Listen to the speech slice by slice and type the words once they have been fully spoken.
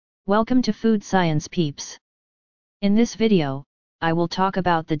Welcome to Food Science Peeps. In this video, I will talk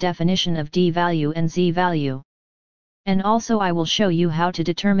about the definition of d-value and z-value. And also I will show you how to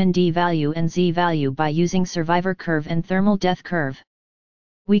determine d-value and z-value by using survivor curve and thermal death curve.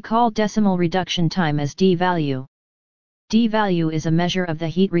 We call decimal reduction time as d-value. D-value is a measure of the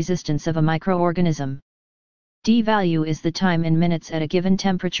heat resistance of a microorganism. D-value is the time in minutes at a given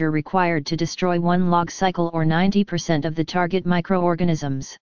temperature required to destroy one log cycle or 90% of the target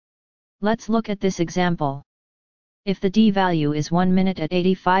microorganisms. Let's look at this example. If the d-value is 1 minute at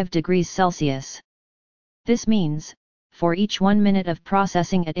 85 degrees Celsius. This means, for each 1 minute of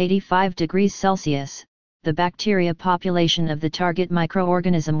processing at 85 degrees Celsius, the bacteria population of the target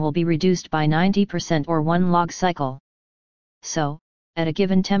microorganism will be reduced by 90% or 1 log cycle. So, at a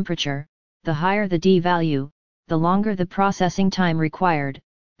given temperature, the higher the d-value, the longer the processing time required,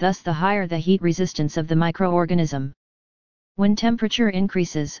 thus the higher the heat resistance of the microorganism. When temperature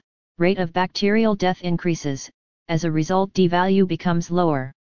increases, rate of bacterial death increases, as a result d-value becomes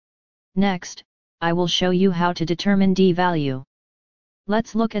lower. Next, I will show you how to determine d-value.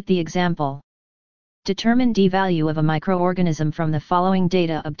 Let's look at the example. Determine d-value of a microorganism from the following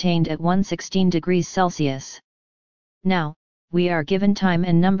data obtained at 116 degrees Celsius. Now, we are given time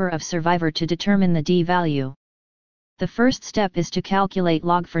and number of survivor to determine the d-value. The first step is to calculate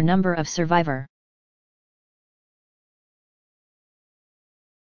log for number of survivor.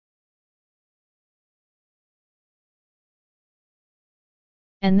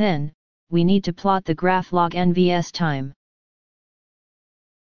 And then, we need to plot the graph log n vs time.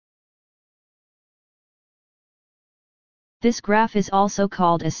 This graph is also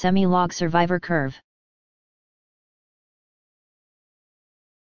called a semilog survivor curve.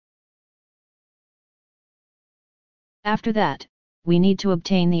 After that, we need to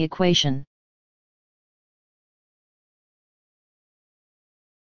obtain the equation.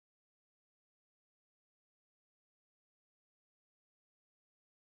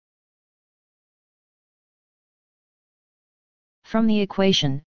 From the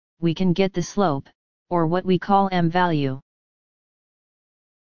equation, we can get the slope, or what we call m value.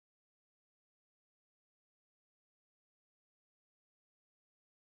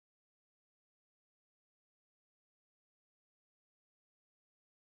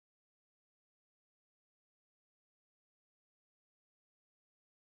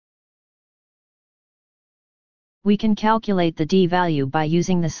 We can calculate the d-value by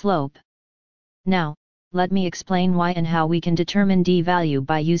using the slope. Now, let me explain why and how we can determine d-value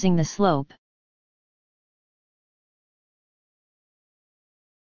by using the slope.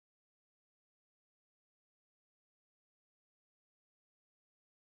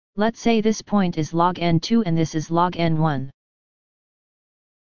 Let's say this point is log n2 and this is log n1.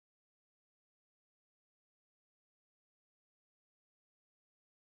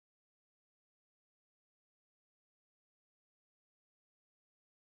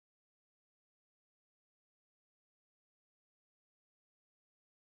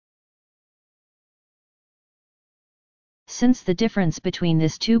 Since the difference between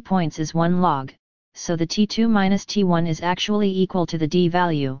these 2 points is 1 log, so the t2 minus t1 is actually equal to the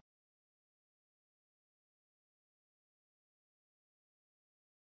d-value.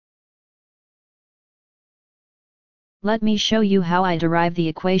 Let me show you how I derive the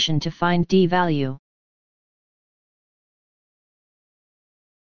equation to find d-value.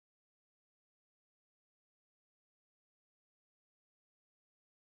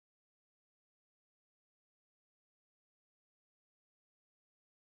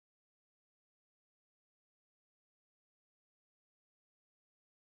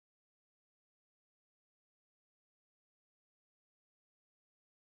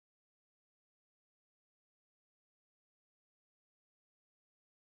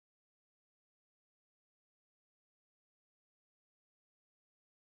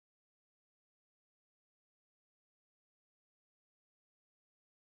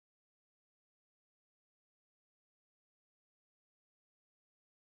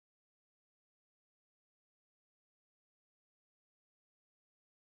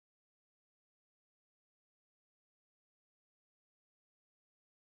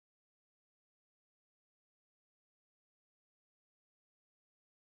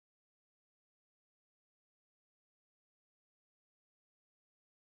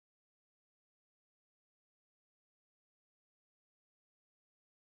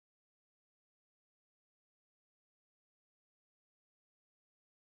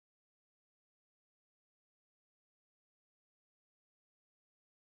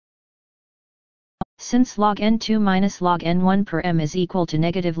 Since log n2 minus log n1 per m is equal to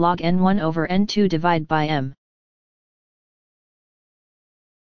negative log n1 over n2 divided by m.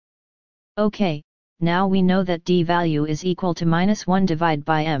 Okay, now we know that d value is equal to -1 divided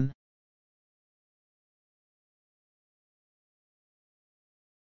by m.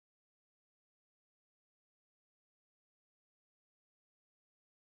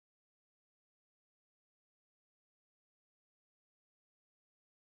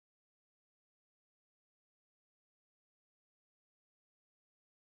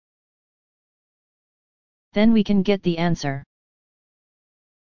 Then we can get the answer.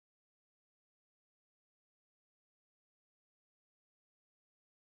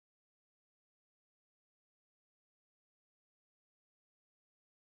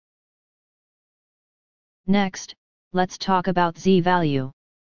 Next, let's talk about z-value.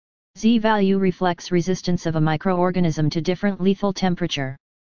 Z-value reflects resistance of a microorganism to different lethal temperature.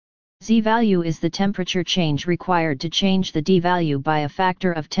 Z-value is the temperature change required to change the d-value by a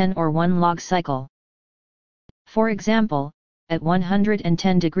factor of 10 or 1 log cycle. For example, at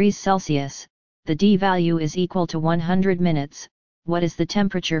 110 degrees Celsius, the d-value is equal to 100 minutes. What is the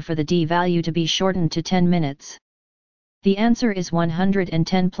temperature for the d-value to be shortened to 10 minutes? The answer is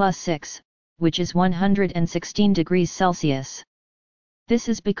 110 plus 6, which is 116 degrees Celsius. This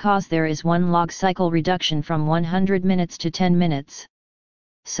is because there is 1 log cycle reduction from 100 minutes to 10 minutes.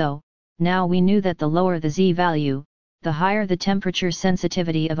 So, now we knew that the lower the z-value, the higher the temperature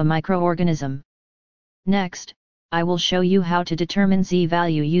sensitivity of a microorganism. Next, I will show you how to determine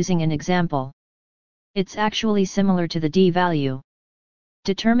z-value using an example. It's actually similar to the d-value.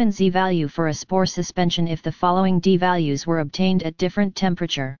 Determine z-value for a spore suspension if the following d-values were obtained at different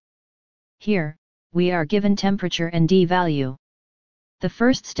temperature. Here, we are given temperature and d-value. The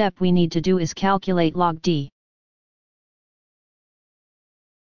first step we need to do is calculate log d.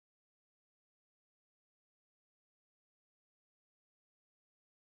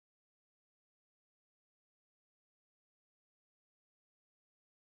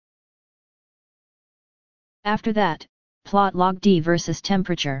 After that, plot log d versus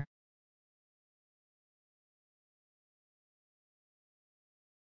temperature.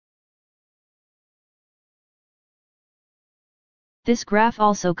 This graph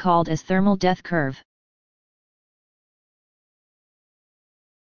also called as thermal death curve.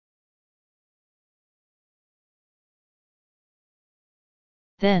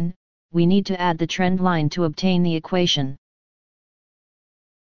 Then, we need to add the trend line to obtain the equation.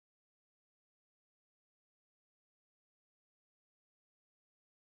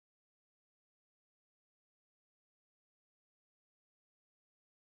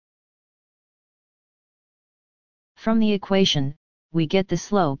 From the equation, we get the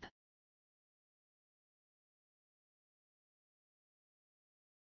slope.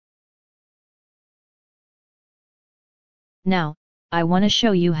 Now, I want to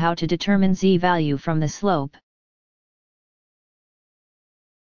show you how to determine z-value from the slope.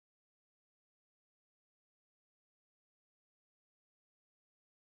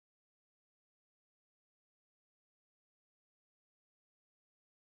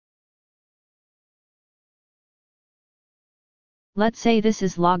 Let's say this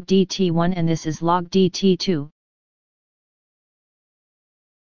is log dt1 and this is log dt2.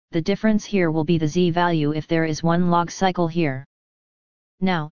 The difference here will be the z-value if there is 1 log cycle here.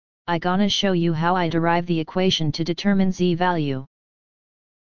 Now, I gonna show you how I derive the equation to determine z-value.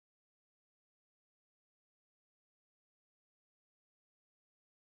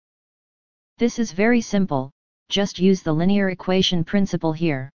 This is very simple, just use the linear equation principle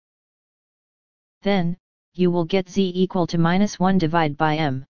here. Then, you will get z equal to -1 divided by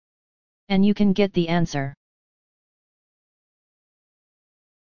m. And you can get the answer.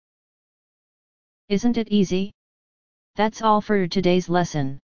 Isn't it easy? That's all for today's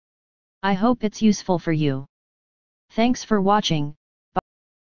lesson. I hope it's useful for you. Thanks for watching.